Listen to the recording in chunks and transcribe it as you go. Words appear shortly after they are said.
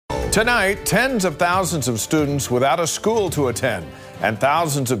Tonight, tens of thousands of students without a school to attend and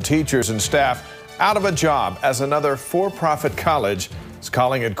thousands of teachers and staff out of a job as another for-profit college is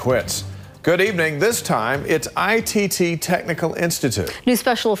calling it quits. Good evening. This time, it's ITT Technical Institute. News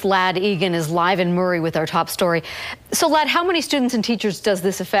specialist Lad Egan is live in Murray with our top story. So, Lad, how many students and teachers does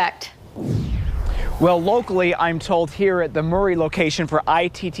this affect? Well, locally, I'm told here at the Murray location for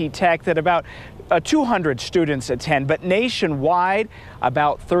ITT Tech that about 200 students attend, but nationwide,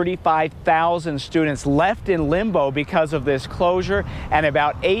 about 35,000 students left in limbo because of this closure and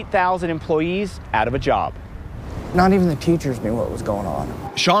about 8,000 employees out of a job. Not even the teachers knew what was going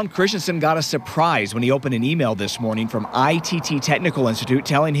on. Sean Christensen got a surprise when he opened an email this morning from ITT Technical Institute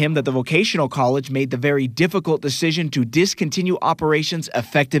telling him that the vocational college made the very difficult decision to discontinue operations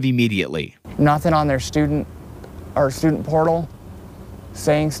effective immediately. Nothing on their student portal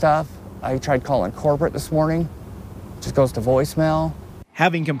saying stuff. I tried calling corporate this morning. It just goes to voicemail.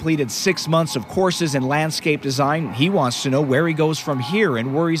 Having completed 6 months of courses in landscape design, he wants to know where he goes from here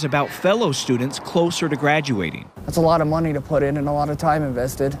and worries about fellow students closer to graduating. That's a lot of money to put in and a lot of time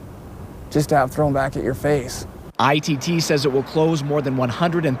invested just to have thrown back at your face. ITT says it will close more than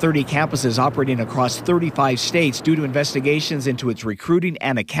 130 campuses operating across 35 states due to investigations into its recruiting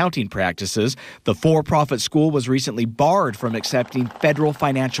and accounting practices. The for-profit school was recently barred from accepting federal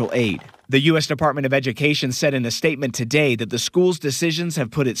financial aid. The U.S. Department of Education said in a statement today that the school's decisions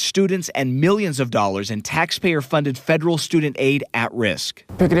have put its students and millions of dollars in taxpayer-funded federal student aid at risk.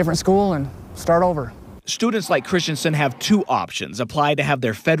 Pick a different school and start over. Students like Christensen have two options: apply to have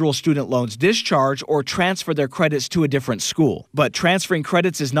their federal student loans discharged or transfer their credits to a different school. But transferring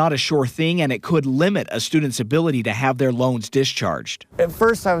credits is not a sure thing, and it could limit a student's ability to have their loans discharged. At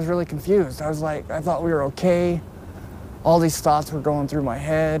first, I was really confused. I thought we were okay. All these thoughts were going through my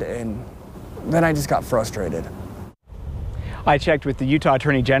head, and then I just got frustrated. I checked with the Utah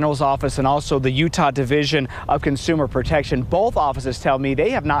Attorney General's office and also the Utah Division of Consumer Protection. Both offices tell me they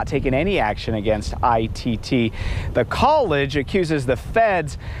have not taken any action against ITT. The college accuses the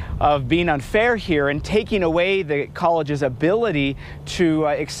feds of being unfair here and taking away the college's ability to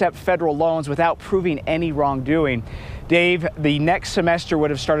accept federal loans without proving any wrongdoing. Dave, the next semester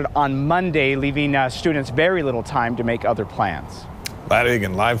would have started on Monday, leaving students very little time to make other plans. Lad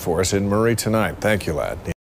Egan live for us in Murray tonight. Thank you, Lad.